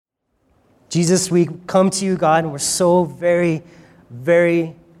Jesus, we come to you, God, and we're so very,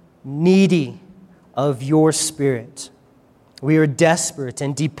 very needy of your Spirit. We are desperate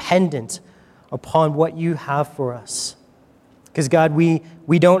and dependent upon what you have for us. Because, God, we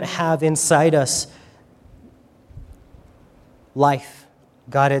don't have inside us life.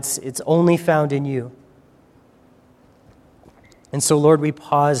 God, it's only found in you. And so, Lord, we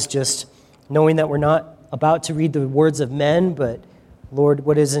pause just knowing that we're not about to read the words of men, but, Lord,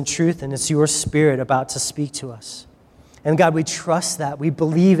 what is in truth, and it's your Spirit about to speak to us. And, God, we trust that. We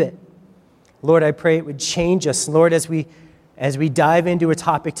believe it. Lord, I pray it would change us. Lord, as we dive into a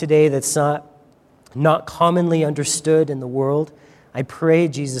topic today that's not commonly understood in the world, I pray,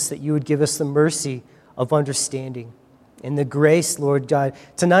 Jesus, that you would give us the mercy of understanding and the grace, Lord God,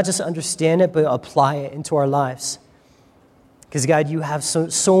 to not just understand it, but apply it into our lives. Because, God, you have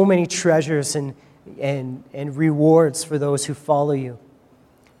so many treasures and rewards for those who follow you.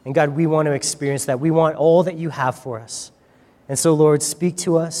 And, God, we want to experience that. We want all that you have for us. And so, Lord, speak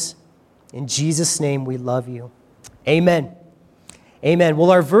to us. In Jesus' name, we love you. Amen. Amen.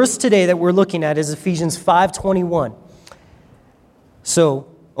 Well, our verse today that we're looking at is Ephesians 5:21. So,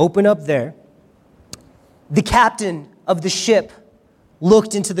 open up there. The captain of the ship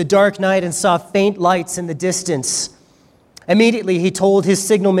looked into the dark night and saw faint lights in the distance. Immediately, he told his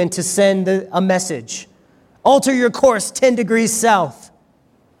signalman to send a message. Alter your course 10 degrees south.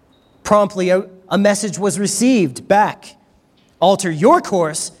 Promptly, a message was received back. Alter your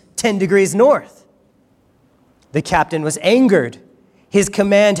course 10 degrees north. The captain was angered. His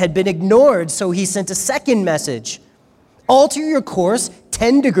command had been ignored, so he sent a second message. Alter your course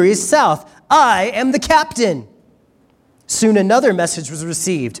 10 degrees south. I am the captain. Soon another message was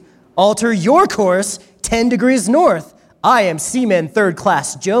received. Alter your course 10 degrees north. I am Seaman Third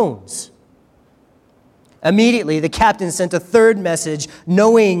Class Jones. Immediately, the captain sent a third message,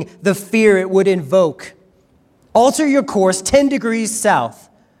 knowing the fear it would invoke. Alter your course 10 degrees south.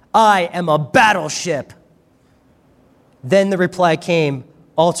 I am a battleship. Then the reply came,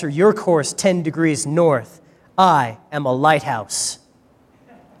 alter your course 10 degrees north. I am a lighthouse.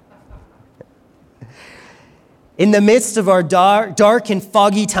 In the midst of our dark and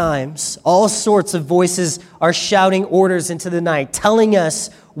foggy times, all sorts of voices are shouting orders into the night, telling us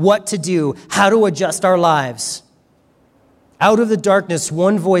what to do, how to adjust our lives. Out of the darkness,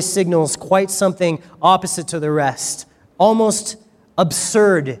 one voice signals quite something opposite to the rest. Almost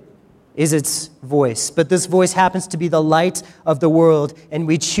absurd is its voice, but this voice happens to be the light of the world, and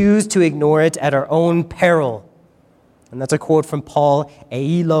we choose to ignore it at our own peril. And that's a quote from Paul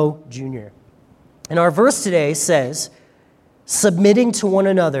Ailo Jr. And our verse today says, submitting to one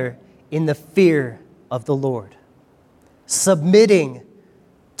another in the fear of the Lord. Submitting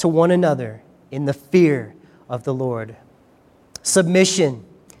to one another in the fear of the Lord. Submission,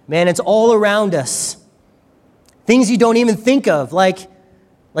 man, it's all around us. Things you don't even think of, like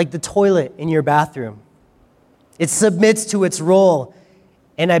the toilet in your bathroom. It submits to its role,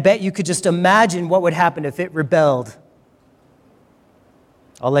 and I bet you could just imagine what would happen if it rebelled.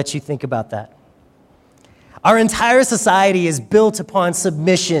 I'll let you think about that. Our entire society is built upon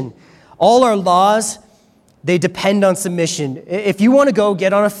submission. All our laws, they depend on submission. If you want to go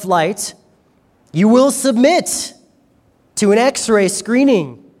get on a flight, you will submit to an X-ray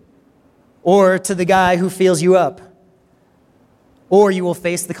screening or to the guy who feels you up. Or you will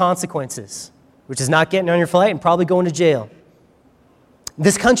face the consequences, which is not getting on your flight and probably going to jail.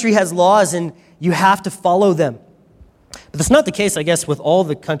 This country has laws and you have to follow them. But that's not the case, I guess, with all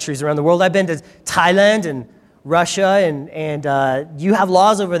the countries around the world. I've been to Thailand and Russia, and you have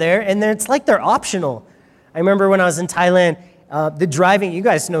laws over there, and it's like they're optional. I remember when I was in Thailand, the driving, you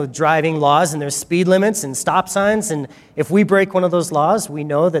guys know driving laws, and there's speed limits and stop signs, and if we break one of those laws, we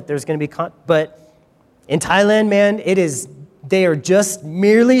know that there's going to be, but in Thailand, man, they are just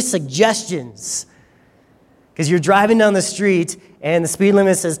merely suggestions. Because you're driving down the street, and the speed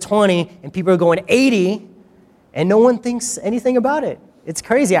limit says 20, and people are going 80, and no one thinks anything about it. It's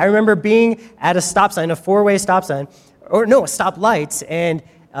crazy. I remember being at a stop sign, a four-way stop sign, a stoplight, and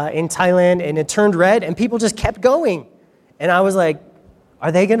in Thailand, and it turned red, and people just kept going. And I was like, are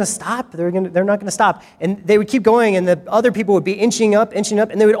they going to stop? They're not going to stop. And they would keep going, and the other people would be inching up, and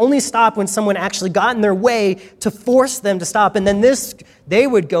they would only stop when someone actually got in their way to force them to stop. And then they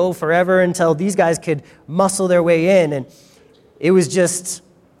would go forever until these guys could muscle their way in. And it was just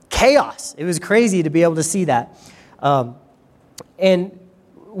chaos. It was crazy to be able to see that. And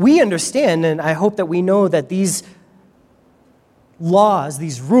we understand, and I hope that we know that these laws,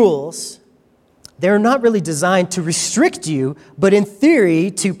 these rules, they're not really designed to restrict you, but in theory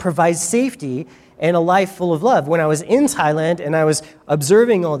to provide safety and a life full of love. When I was in Thailand and I was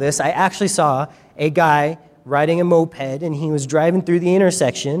observing all this, I actually saw a guy riding a moped, and he was driving through the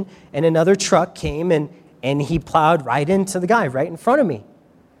intersection, and another truck came, and he plowed right into the guy right in front of me.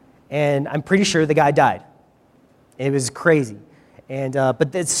 And I'm pretty sure the guy died. It was crazy.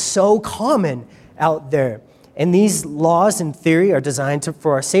 But it's so common out there. And these laws in theory are designed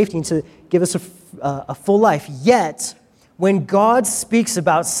for our safety and to give us a full life. Yet, when God speaks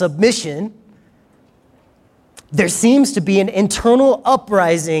about submission, there seems to be an internal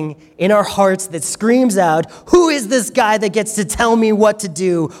uprising in our hearts that screams out, who is this guy that gets to tell me what to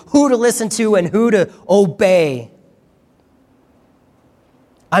do, who to listen to, and who to obey?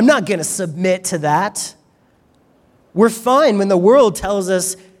 I'm not going to submit to that. We're fine when the world tells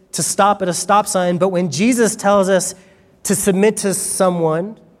us to stop at a stop sign, but when Jesus tells us to submit to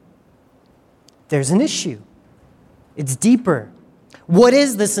someone, there's an issue. It's deeper. What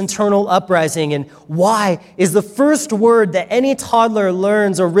is this internal uprising, and why is the first word that any toddler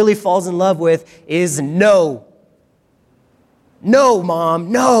learns or really falls in love with is no? No,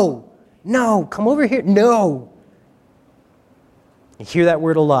 Mom, no, come over here, no. You hear that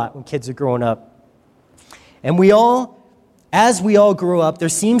word a lot when kids are growing up. And as we all grow up, there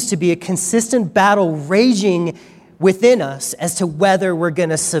seems to be a consistent battle raging within us as to whether we're going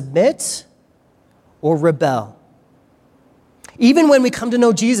to submit or rebel. Even when we come to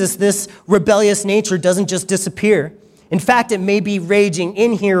know Jesus, this rebellious nature doesn't just disappear. In fact, it may be raging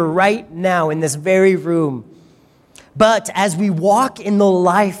in here right now in this very room. But as we walk in the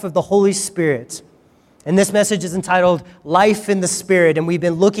life of the Holy Spirit, and this message is entitled Life in the Spirit, and we've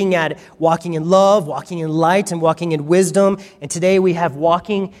been looking at walking in love, walking in light, and walking in wisdom, and today we have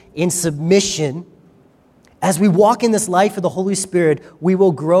walking in submission. As we walk in this life of the Holy Spirit, we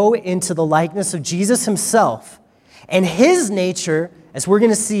will grow into the likeness of Jesus himself. And his nature, as we're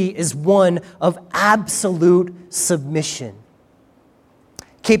going to see, is one of absolute submission.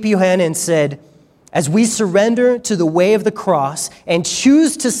 K.P. Yohannan said, as we surrender to the way of the cross and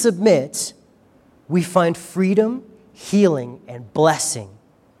choose to submit, we find freedom, healing, and blessing.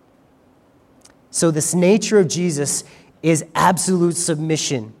 So this nature of Jesus is absolute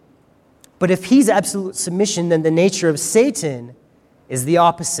submission. But if he's absolute submission, then the nature of Satan is the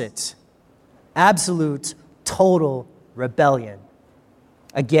opposite. Absolute, total rebellion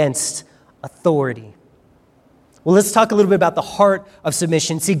against authority. Well, let's talk a little bit about the heart of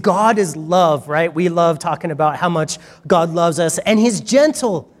submission. See, God is love, right? We love talking about how much God loves us, and he's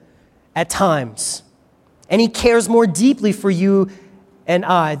gentle at times. And he cares more deeply for you and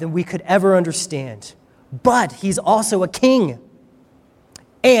I than we could ever understand. But he's also a king.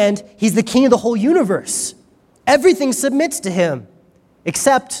 And he's the king of the whole universe. Everything submits to him,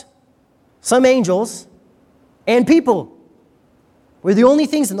 except some angels and people. We're the only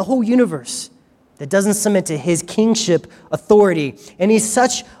things in the whole universe that doesn't submit to his kingship authority. And he's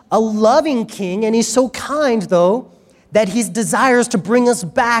such a loving king, and he's so kind, though, that he desires to bring us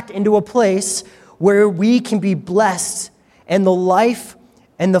back into a place where we can be blessed, and the life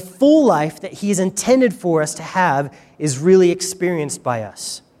and the full life that he's intended for us to have is really experienced by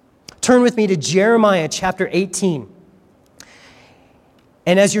us. Turn with me to Jeremiah chapter 18.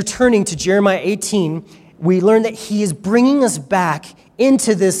 And as you're turning to Jeremiah 18, we learn that he is bringing us back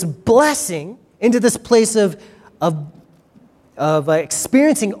into this blessing, into this place of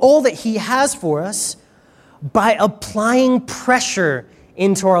experiencing all that he has for us by applying pressure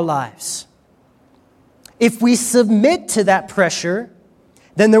into our lives. If we submit to that pressure,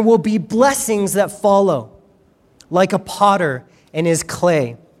 then there will be blessings that follow, like a potter and his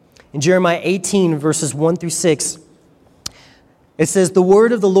clay. In Jeremiah 18, verses 1 through 6, it says, "The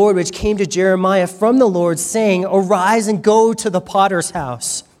word of the Lord which came to Jeremiah from the Lord, saying, Arise and go to the potter's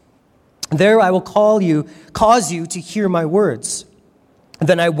house. There I will cause you to hear my words.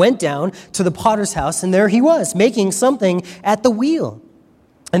 Then I went down to the potter's house, and there he was, making something at the wheel.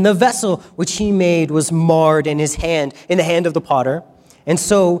 And the vessel which he made was marred in the hand of the potter. And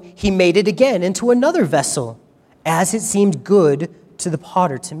so he made it again into another vessel, as it seemed good to the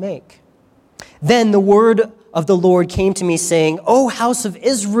potter to make. Then the word of the Lord came to me, saying, O house of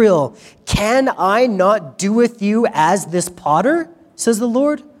Israel, can I not do with you as this potter, says the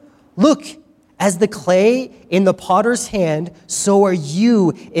Lord? Look, as the clay in the potter's hand, so are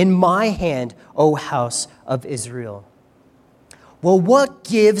you in my hand, O house of Israel." Well, what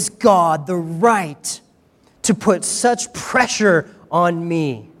gives God the right to put such pressure on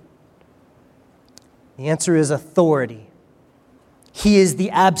me? The answer is authority. He is the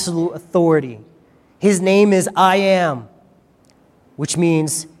absolute authority. His name is I Am, which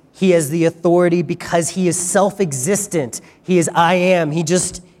means he has the authority because he is self-existent. He is I Am. He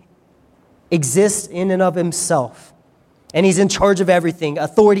just exists in and of himself, and he's in charge of everything.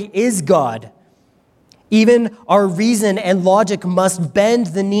 Authority is God. Even our reason and logic must bend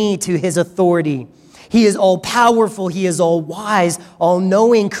the knee to his authority. He is all-powerful. He is all-wise,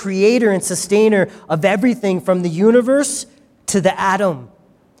 all-knowing, creator and sustainer of everything from the universe to the atom.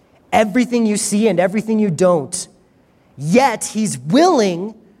 Everything you see and everything you don't. Yet he's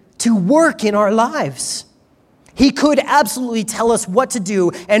willing to work in our lives. He could absolutely tell us what to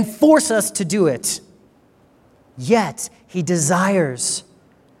do and force us to do it. Yet he desires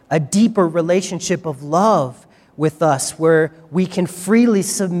a deeper relationship of love with us where we can freely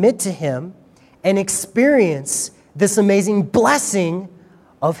submit to him and experience this amazing blessing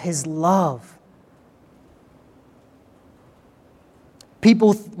of his love.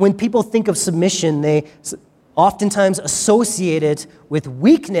 When people think of submission, they oftentimes associate it with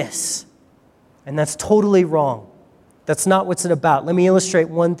weakness, and that's totally wrong. That's not what's it about. Let me illustrate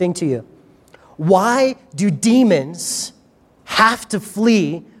one thing to you. Why do demons have to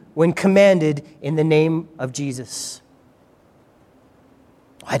flee when commanded in the name of Jesus?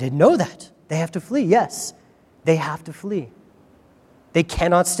 I didn't know that. They have to flee. Yes, they have to flee. They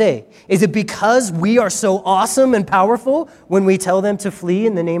cannot stay. Is it because we are so awesome and powerful when we tell them to flee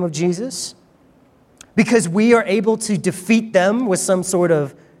in the name of Jesus? Because we are able to defeat them with some sort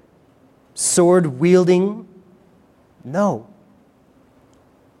of sword wielding? No.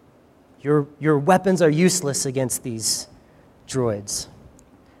 Your weapons are useless against these droids.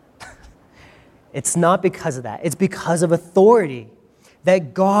 It's not because of that. It's because of authority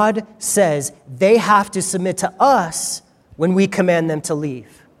that God says they have to submit to us when we command them to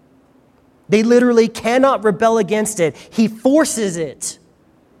leave. They literally cannot rebel against it. He forces it,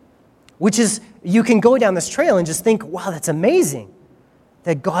 which is, you can go down this trail and just think, wow, that's amazing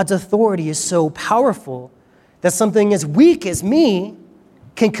that God's authority is so powerful that something as weak as me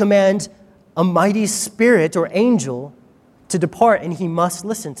can command a mighty spirit or angel to depart, and he must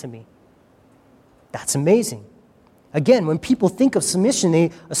listen to me. That's amazing. Again, when people think of submission,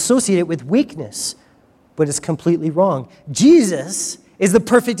 they associate it with weakness, but it's completely wrong. Jesus is the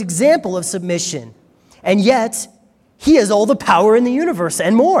perfect example of submission, and yet he has all the power in the universe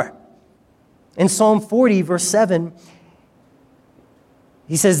and more. In Psalm 40, verse 7,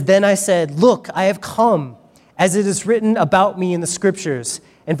 he says, "Then I said, look, I have come, as it is written about me in the scriptures."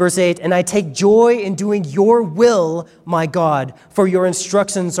 In verse 8, "And I take joy in doing your will, my God, for your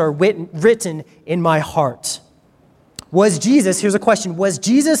instructions are written in my heart." Was Jesus, here's a question, was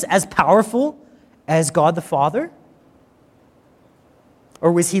Jesus as powerful as God the Father?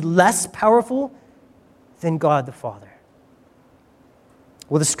 Or was he less powerful than God the Father?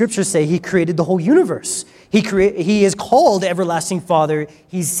 Well, the scriptures say he created the whole universe. He is called everlasting Father.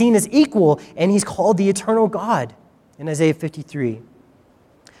 He's seen as equal, and he's called the eternal God in Isaiah 53.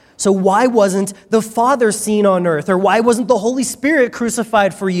 So why wasn't the Father seen on earth? Or why wasn't the Holy Spirit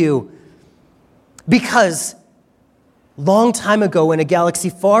crucified for you? Because long time ago in a galaxy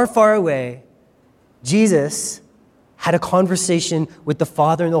far, far away, Jesus had a conversation with the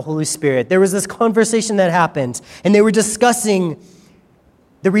Father and the Holy Spirit. There was this conversation that happened, and they were discussing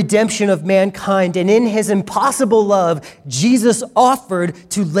the redemption of mankind. And in his impossible love, Jesus offered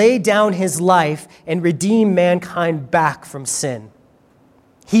to lay down his life and redeem mankind back from sin.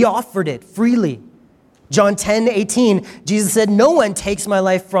 He offered it freely. John 10:18, Jesus said, "No one takes my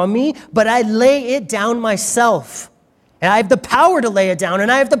life from me, but I lay it down myself. And I have the power to lay it down,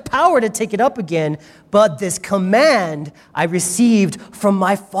 and I have the power to take it up again. But this command I received from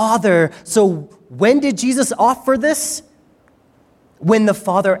my Father." So when did Jesus offer this? When the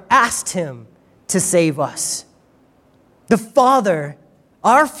Father asked him to save us. The Father,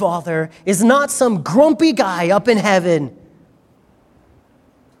 our Father, is not some grumpy guy up in heaven.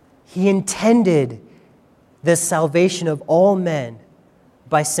 He intended the salvation of all men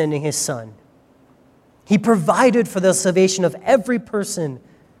by sending his Son. He provided for the salvation of every person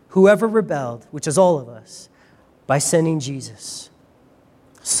who ever rebelled, which is all of us, by sending Jesus.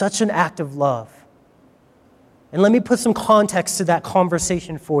 Such an act of love. And let me put some context to that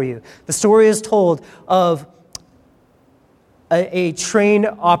conversation for you. The story is told of a train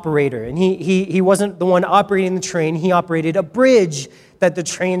operator, and he wasn't the one operating the train. He operated a bridge that the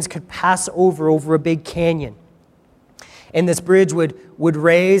trains could pass over a big canyon. And this bridge would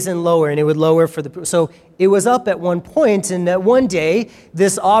raise and lower, and it would lower for the... So it was up at one point, and that one day,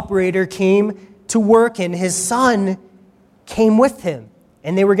 this operator came to work, and his son came with him.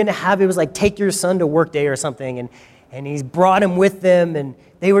 And they were going to have, it was like, take your son to work day or something. And he's brought him with them, and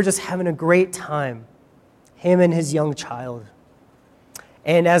they were just having a great time, him and his young child.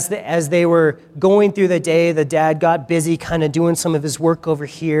 And as they were going through the day, the dad got busy kind of doing some of his work over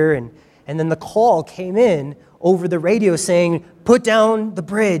here, and And then the call came in over the radio saying, put down the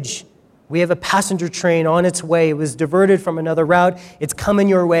bridge. We have a passenger train on its way. It was diverted from another route. It's coming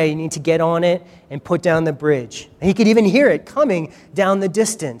your way. You need to get on it and put down the bridge. And he could even hear it coming down the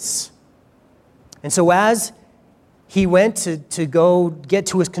distance. And so as he went to go get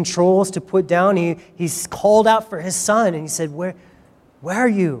to his controls to put down, he's called out for his son, and he said, where are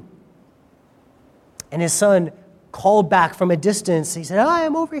you? And his son called back from a distance. He said, I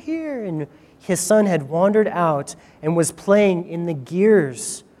am over here. And his son had wandered out and was playing in the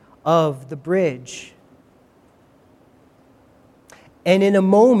gears of the bridge. And in a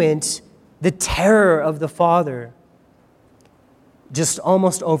moment, the terror of the father just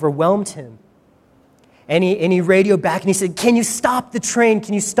almost overwhelmed him. And he radioed back and he said, can you stop the train?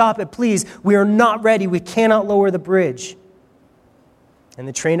 Can you stop it, please? We are not ready. We cannot lower the bridge. And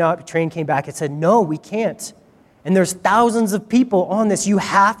the train came back and said, no, we can't. And there's thousands of people on this. You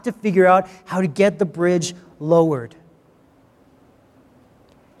have to figure out how to get the bridge lowered.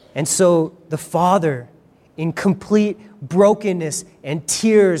 And so the father, in complete brokenness and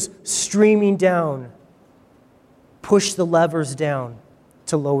tears streaming down, pushed the levers down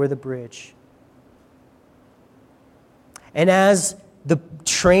to lower the bridge. And as the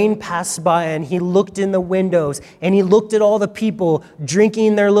train passed by and he looked in the windows and he looked at all the people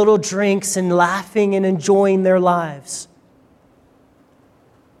drinking their little drinks and laughing and enjoying their lives,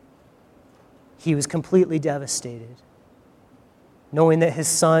 he was completely devastated, knowing that his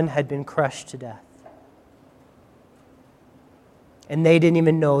son had been crushed to death. And they didn't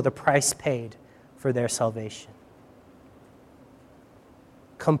even know the price paid for their salvation.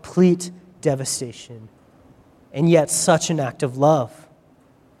 Complete devastation. And yet such an act of love.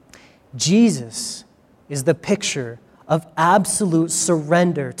 Jesus is the picture of absolute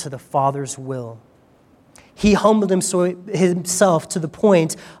surrender to the Father's will. He humbled himself to the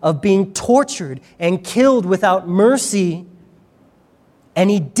point of being tortured and killed without mercy, and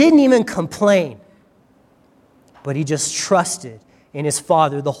he didn't even complain, but he just trusted in his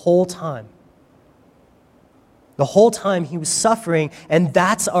Father the whole time. The whole time he was suffering, and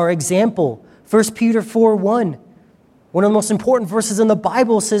that's our example. 1 Peter 4:1, one of the most important verses in the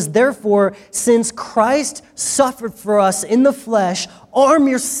Bible, says, therefore, since Christ suffered for us in the flesh, arm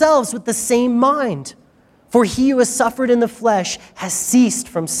yourselves with the same mind. For he who has suffered in the flesh has ceased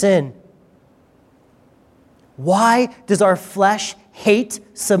from sin. Why does our flesh hate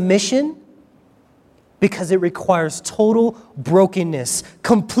submission? Because it requires total brokenness,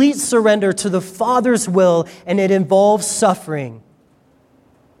 complete surrender to the Father's will, and it involves suffering.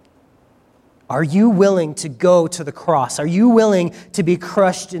 Are you willing to go to the cross? Are you willing to be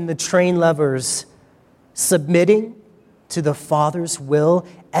crushed in the train levers, submitting to the Father's will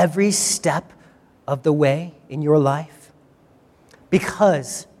every step of the way in your life?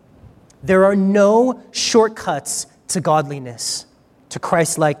 Because there are no shortcuts to godliness, to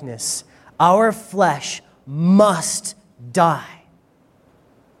Christ-likeness. Our flesh must die.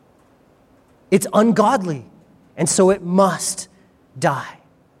 It's ungodly, and so it must die.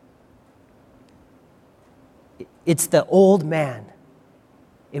 It's the old man.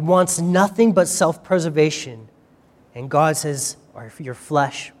 It wants nothing but self-preservation. And God says, your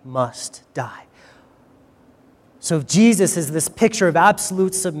flesh must die. So Jesus is this picture of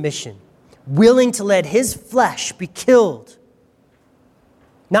absolute submission, willing to let his flesh be killed,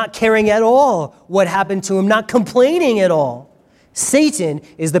 not caring at all what happened to him, not complaining at all. Satan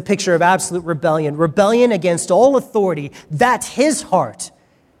is the picture of absolute rebellion, rebellion against all authority. That's his heart.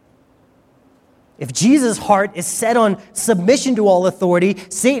 If Jesus' heart is set on submission to all authority,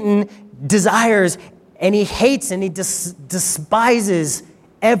 Satan desires and he hates and he despises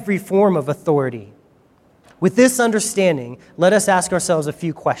every form of authority. With this understanding, let us ask ourselves a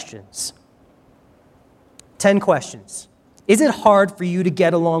few questions. 10 questions. Is it hard for you to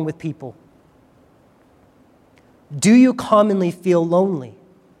get along with people? Do you commonly feel lonely?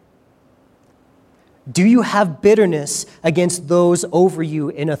 Do you have bitterness against those over you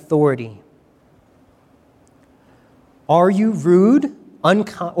in authority? Are you rude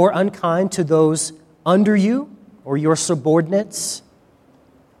or unkind to those under you or your subordinates?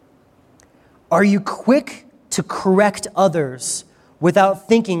 Are you quick to correct others without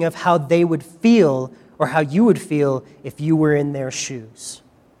thinking of how they would feel or how you would feel if you were in their shoes?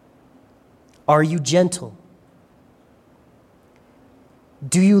 Are you gentle?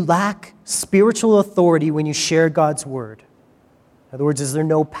 Do you lack spiritual authority when you share God's word? In other words, is there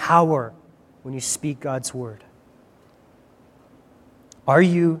no power when you speak God's word? Are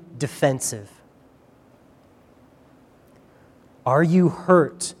you defensive? Are you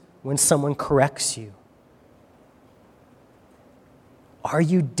hurt when someone corrects you? Are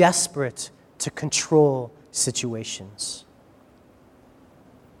you desperate to control situations?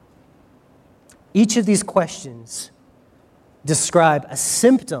 Each of these questions describe a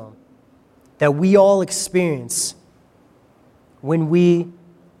symptom that we all experience when we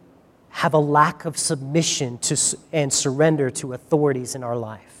have a lack of submission to and surrender to authorities in our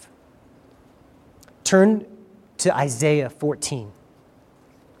life. Turn to Isaiah 14.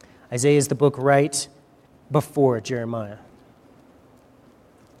 Isaiah is the book right before Jeremiah.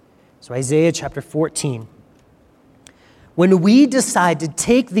 So Isaiah chapter 14. When we decide to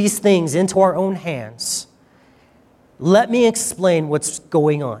take these things into our own hands, let me explain what's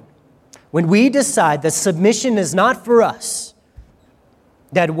going on. When we decide that submission is not for us,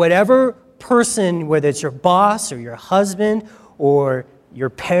 that whatever person, whether it's your boss or your husband or your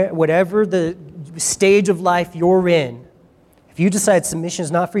parent, whatever the stage of life you're in, if you decide submission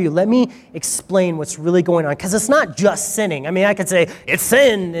is not for you, let me explain what's really going on. Because it's not just sinning. I mean, I could say, it's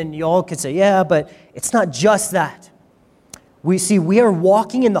sin, and you all could say, yeah, but it's not just that. We are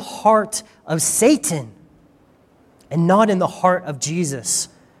walking in the heart of Satan and not in the heart of Jesus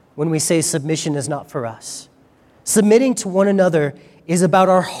when we say submission is not for us. Submitting to one another is about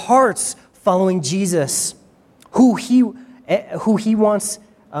our hearts following Jesus, who he wants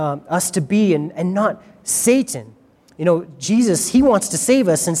us to be, and not Satan. You know, Jesus, he wants to save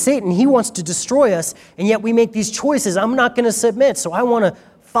us, and Satan, he wants to destroy us, and yet we make these choices. I'm not going to submit, so I want to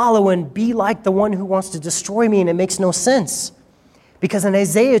follow and be like the one who wants to destroy me, and it makes no sense. Because in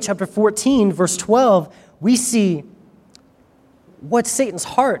Isaiah chapter 14, verse 12, we see what Satan's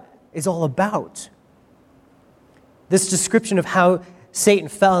heart is all about. This description of how Satan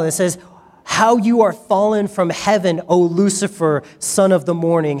fell, and it says, how you are fallen from heaven, O Lucifer, son of the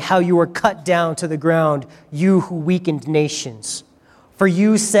morning, how you are cut down to the ground, you who weakened nations. For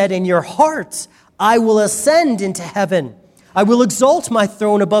you said in your heart, I will ascend into heaven. I will exalt my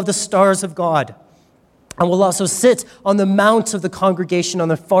throne above the stars of God. I will also sit on the mount of the congregation on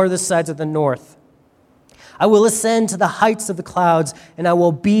the farthest sides of the north. I will ascend to the heights of the clouds, and I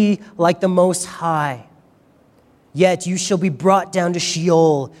will be like the Most High. Yet you shall be brought down to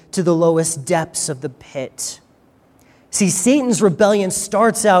Sheol, to the lowest depths of the pit. See, Satan's rebellion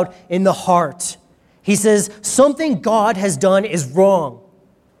starts out in the heart. He says, something God has done is wrong.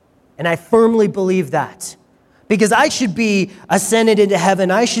 And I firmly believe that. Because I should be ascended into heaven.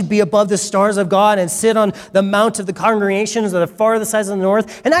 I should be above the stars of God and sit on the mount of the congregations of the farthest sides of the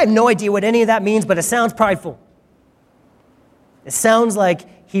north. And I have no idea what any of that means, but it sounds prideful. It sounds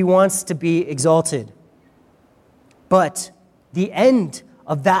like he wants to be exalted. But the end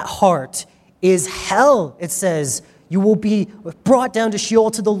of that heart is hell, it says. You will be brought down to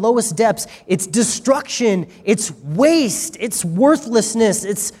Sheol, to the lowest depths. It's destruction, it's waste, it's worthlessness,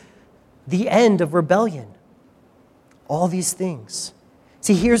 it's the end of rebellion. All these things.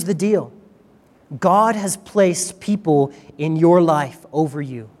 See, here's the deal. God has placed people in your life over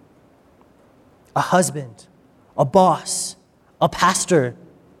you. A husband, a boss, a pastor,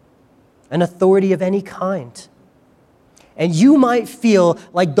 an authority of any kind. And you might feel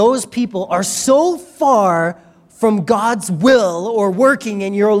like those people are so far from God's will or working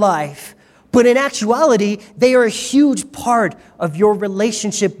in your life, but in actuality, they are a huge part of your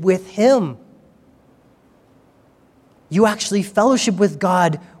relationship with Him. You actually fellowship with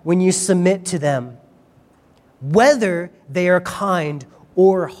God when you submit to them, whether they are kind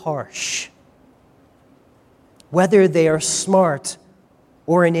or harsh, whether they are smart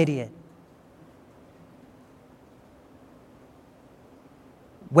or an idiot.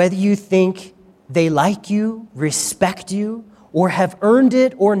 Whether you think they like you, respect you, or have earned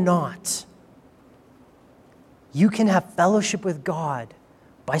it or not, you can have fellowship with God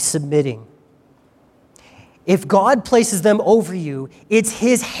by submitting. If God places them over you, it's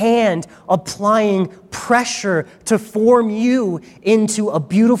His hand applying pressure to form you into a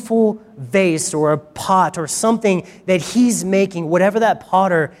beautiful vase or a pot or something that He's making, whatever that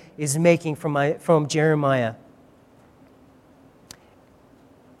potter is making from Jeremiah.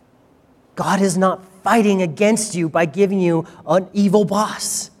 God is not fighting against you by giving you an evil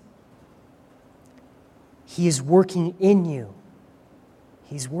boss. He is working in you.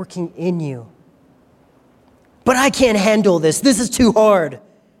 He's working in you. But I can't handle this. This is too hard.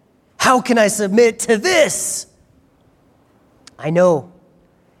 How can I submit to this? I know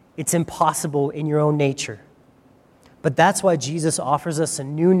it's impossible in your own nature. But that's why Jesus offers us a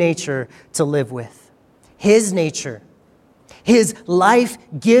new nature to live with. His nature. His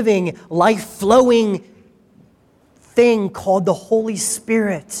life-giving, life-flowing thing called the Holy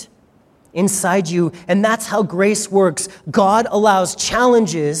Spirit inside you. And that's how grace works. God allows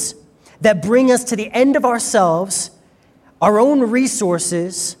challenges that bring us to the end of ourselves, our own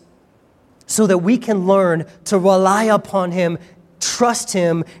resources so that we can learn to rely upon Him, trust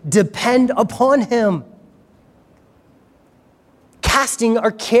Him, depend upon Him. Casting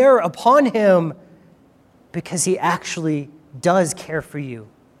our care upon Him because He actually does care for you.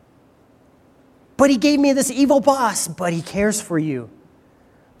 But He gave me this evil boss, but He cares for you.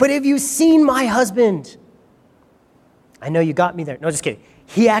 But have you seen my husband? I know you got me there. No, just kidding.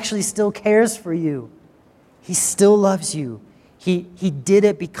 He actually still cares for you. He still loves you. He did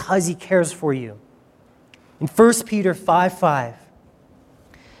it because He cares for you. In 1 Peter 5:5,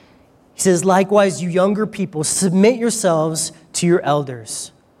 he says, likewise, you younger people, submit yourselves to your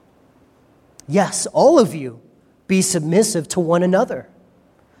elders. Yes, all of you, be submissive to one another.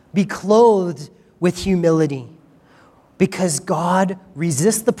 Be clothed with humility, because God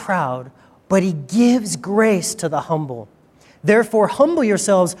resists the proud, but He gives grace to the humble. Therefore, humble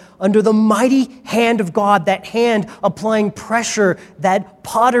yourselves under the mighty hand of God, that hand applying pressure. That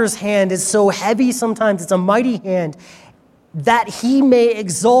potter's hand is so heavy sometimes, it's a mighty hand, that He may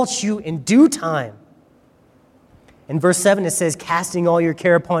exalt you in due time. In verse 7, it says, casting all your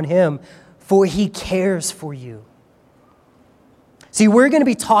care upon Him, for He cares for you. See, we're going to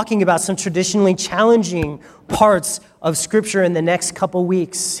be talking about some traditionally challenging parts of Scripture in the next couple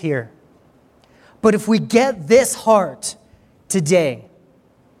weeks here. But if we get this heart today,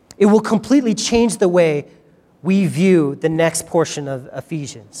 it will completely change the way we view the next portion of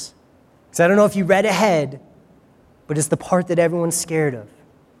Ephesians. Because I don't know if you read ahead, but it's the part that everyone's scared of.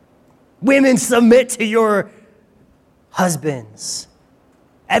 Women, submit to your husbands.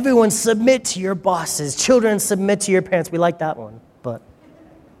 Everyone submit to your bosses. Children, submit to your parents. We like that one, but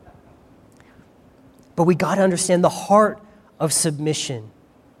we got to understand the heart of submission.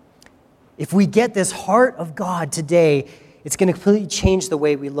 If we get this heart of God today, it's going to completely change the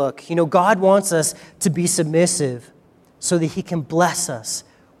way we look. You know, God wants us to be submissive so that He can bless us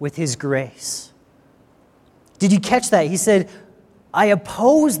with His grace. Did you catch that? He said, I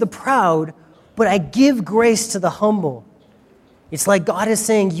oppose the proud, but I give grace to the humble. It's like God is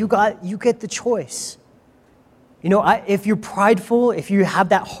saying, you get the choice. You know, if you're prideful, if you have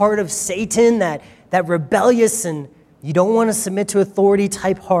that heart of Satan, that rebellious and you don't want to submit to authority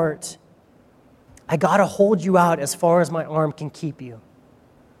type heart, I got to hold you out as far as my arm can keep you.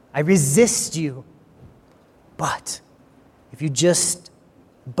 I resist you. But if you just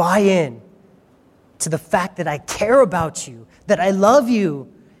buy in to the fact that I care about you, that I love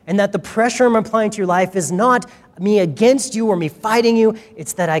you, and that the pressure I'm applying to your life is not me against you or me fighting you,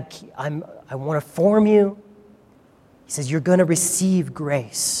 it's that I want to form you. He says, you're going to receive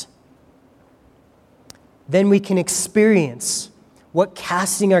grace. Then we can experience what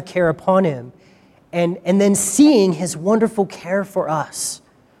casting our care upon Him and then seeing His wonderful care for us.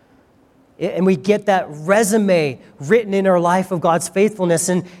 And we get that resume written in our life of God's faithfulness.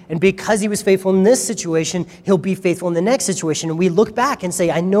 And because He was faithful in this situation, He'll be faithful in the next situation. And we look back and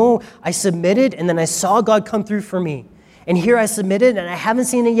say, I know I submitted and then I saw God come through for me. And here I submitted and I haven't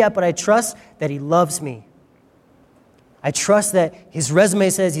seen it yet, but I trust that He loves me. I trust that His resume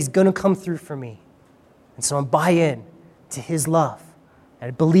says He's going to come through for me. And so I buy in to His love. And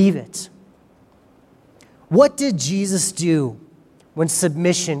I believe it. What did Jesus do when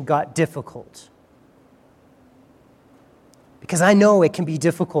submission got difficult? Because I know it can be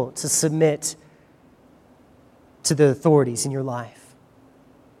difficult to submit to the authorities in your life.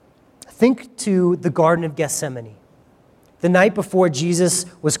 Think to the Garden of Gethsemane. The night before Jesus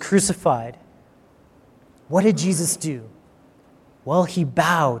was crucified, what did Jesus do? Well, He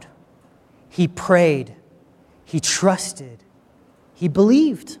bowed, He prayed, He trusted, He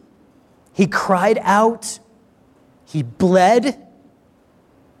believed, He cried out, He bled,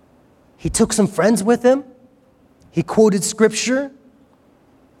 He took some friends with Him, He quoted Scripture,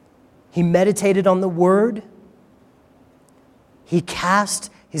 He meditated on the Word, He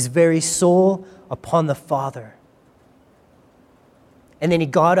cast His very soul upon the Father. And then He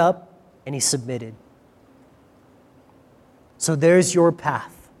got up and He submitted. So there's your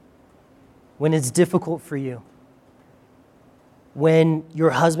path when it's difficult for you. When your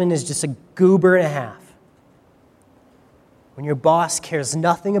husband is just a goober and a half. When your boss cares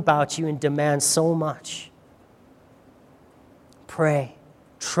nothing about you and demands so much. Pray,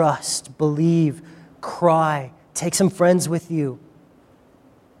 trust, believe, cry, take some friends with you.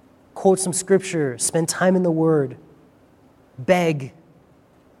 Quote some Scripture, spend time in the Word, beg.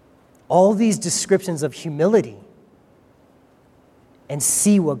 All these descriptions of humility. And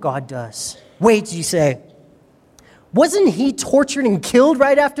see what God does. Wait, you say, wasn't He tortured and killed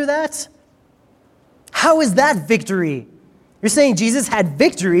right after that? How is that victory? You're saying Jesus had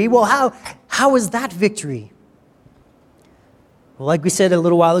victory. Well, how is that victory? Well, like we said a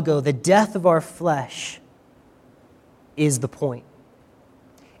little while ago, the death of our flesh is the point.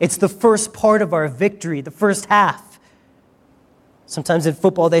 It's the first part of our victory, the first half. Sometimes in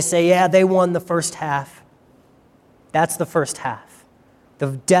football they say, yeah, they won the first half. That's the first half.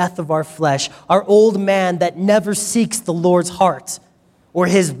 The death of our flesh, our old man that never seeks the Lord's heart or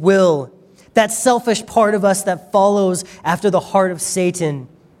his will, that selfish part of us that follows after the heart of Satan.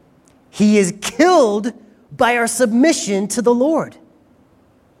 He is killed by our submission to the Lord.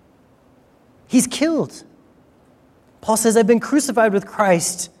 He's killed. Paul says, I've been crucified with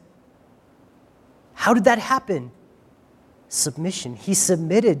Christ. How did that happen? Submission. He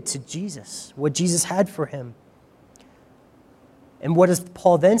submitted to Jesus, what Jesus had for him. And what does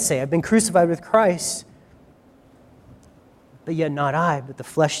Paul then say? I've been crucified with Christ, but yet not I, but the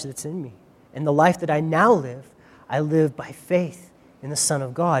flesh that's in me. And the life that I now live, I live by faith in the Son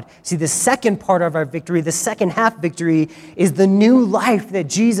of God. See, the second part of our victory, the second half victory, is the new life that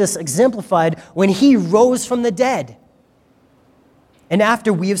Jesus exemplified when he rose from the dead. And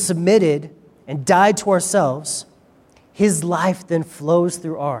after we have submitted and died to ourselves, his life then flows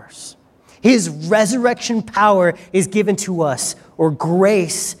through ours. His resurrection power is given to us, or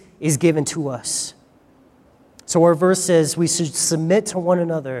grace is given to us. So our verse says we should submit to one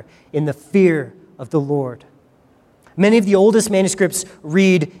another in the fear of the Lord. Many of the oldest manuscripts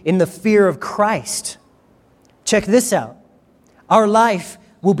read in the fear of Christ. Check this out. Our life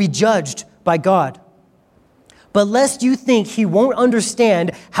will be judged by God. But lest you think he won't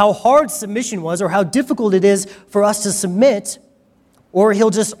understand how hard submission was or how difficult it is for us to submit, or he'll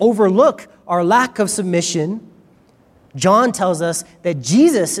just overlook our lack of submission, John tells us that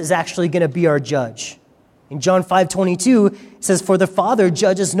Jesus is actually going to be our judge. In John 5:22, it says, for the Father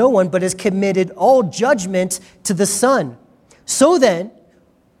judges no one, but has committed all judgment to the Son. So then,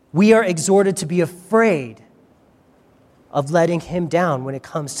 we are exhorted to be afraid of letting him down when it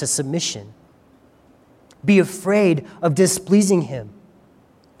comes to submission. Be afraid of displeasing him,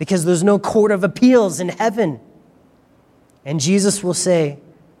 because there's no court of appeals in heaven. And Jesus will say,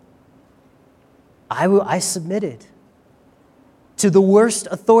 I submitted to the worst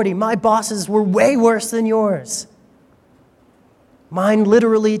authority. My bosses were way worse than yours. Mine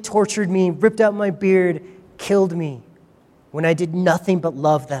literally tortured me, ripped out my beard, killed me when I did nothing but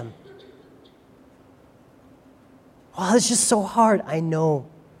love them. Oh, it's just so hard. I know.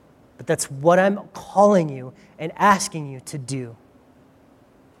 But that's what I'm calling you and asking you to do.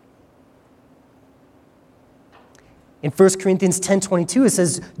 In 1 Corinthians 10:22, it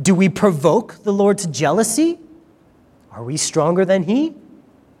says, do we provoke the Lord to jealousy? Are we stronger than he?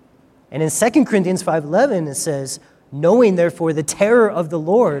 And in 2 Corinthians 5:11, it says, knowing therefore the terror of the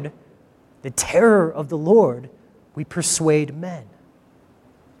Lord, we persuade men.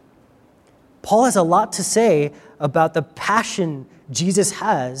 Paul has a lot to say about the passion Jesus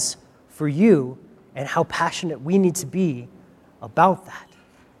has for you and how passionate we need to be about that,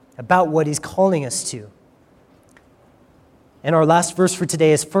 about what he's calling us to. And our last verse for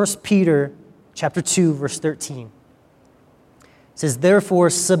today is 1 Peter chapter 2, verse 13. It says, therefore,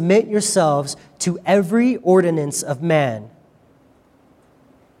 submit yourselves to every ordinance of man.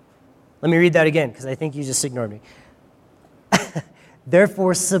 Let me read that again, because I think you just ignored me.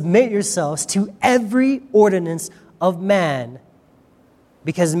 Therefore, submit yourselves to every ordinance of man,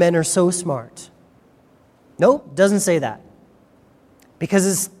 because men are so smart. Nope, doesn't say that. Because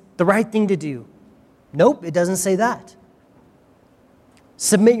it's the right thing to do. Nope, it doesn't say that.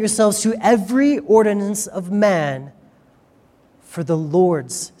 Submit yourselves to every ordinance of man for the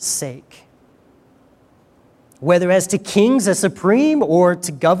Lord's sake. Whether as to kings as supreme, or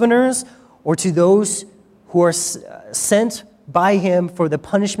to governors, or to those who are sent by him for the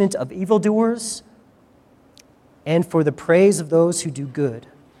punishment of evildoers, and for the praise of those who do good.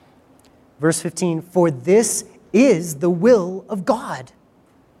 Verse 15, for this is the will of God,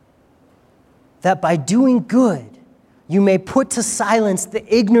 that by doing good you may put to silence the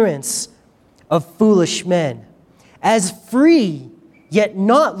ignorance of foolish men, as free, yet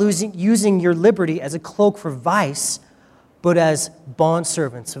not using your liberty as a cloak for vice, but as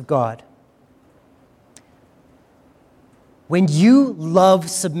bondservants of God. When you love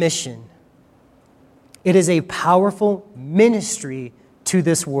submission, it is a powerful ministry to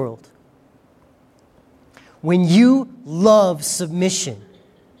this world. When you love submission,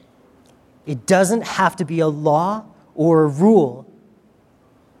 it doesn't have to be a law or a rule.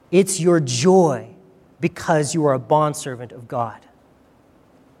 It's your joy because you are a bondservant of God.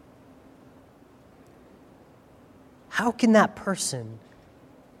 How can that person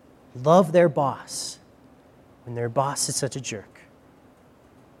love their boss when their boss is such a jerk?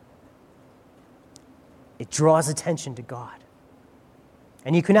 It draws attention to God.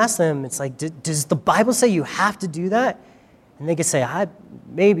 And you can ask them, it's like, does the Bible say you have to do that? And they can say,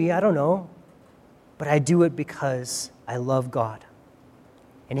 maybe, I don't know. But I do it because I love God.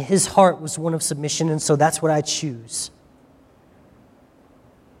 And his heart was one of submission, and so that's what I choose.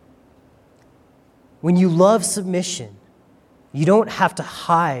 When you love submission, you don't have to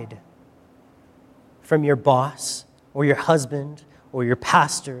hide from your boss or your husband or your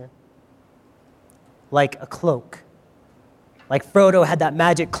pastor like a cloak. Like Frodo had that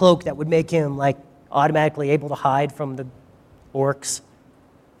magic cloak that would make him like automatically able to hide from the orcs.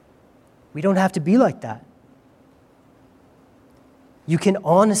 We don't have to be like that. You can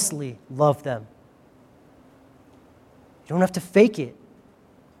honestly love them. You don't have to fake it.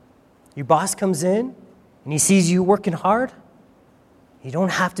 Your boss comes in and he sees you working hard. You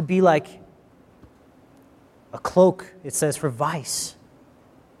don't have to be like a cloak, it says, for vice.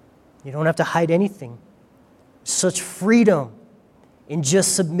 You don't have to hide anything. Such freedom in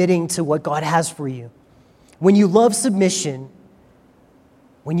just submitting to what God has for you. When you love submission,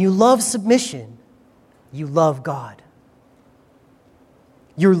 you love God.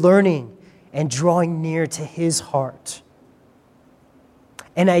 You're learning and drawing near to his heart.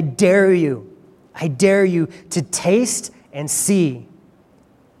 And I dare you to taste and see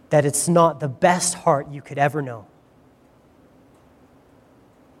that it's not the best heart you could ever know.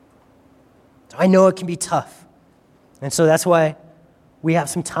 So I know it can be tough. And so that's why we have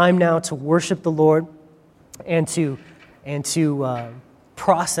some time now to worship the Lord and to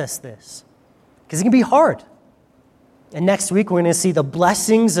process this. Because it can be hard. And next week, we're going to see the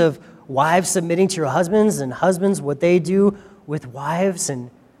blessings of wives submitting to your husbands and husbands, what they do with wives. And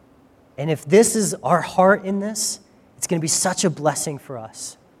if this is our heart in this, it's going to be such a blessing for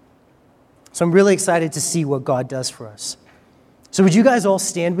us. So I'm really excited to see what God does for us. So would you guys all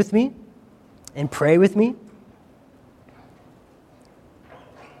stand with me and pray with me?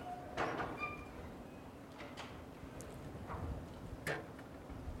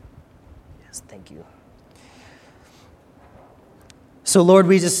 Yes, thank you. So Lord,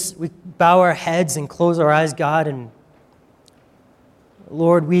 we bow our heads and close our eyes, God, and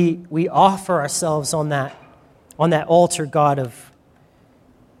Lord, we offer ourselves on that altar, God,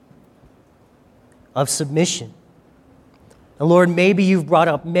 of submission. And Lord, maybe you've brought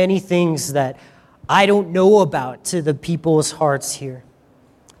up many things that I don't know about to the people's hearts here,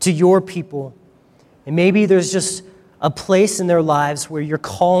 to your people. And maybe there's just a place in their lives where you're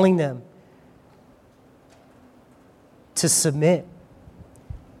calling them to submit.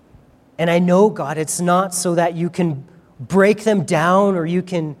 And I know, God, it's not so that you can break them down or you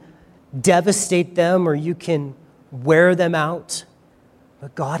can devastate them or you can wear them out.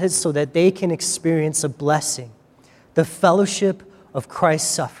 But God, it's so that they can experience a blessing, the fellowship of Christ's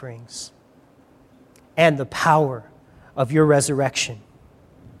sufferings and the power of your resurrection.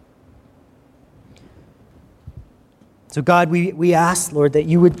 So God, we ask, Lord, that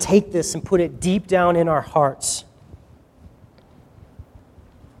you would take this and put it deep down in our hearts.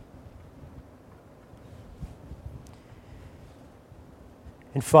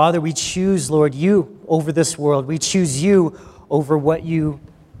 And Father, we choose, Lord, you over this world. We choose you over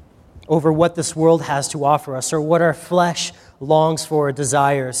what this world has to offer us or what our flesh longs for or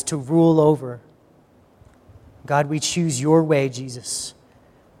desires to rule over. God, we choose your way, Jesus,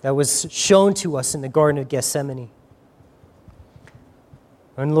 that was shown to us in the Garden of Gethsemane.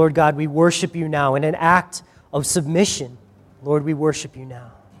 And Lord God, we worship you now in an act of submission. Lord, we worship you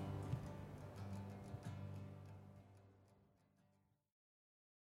now.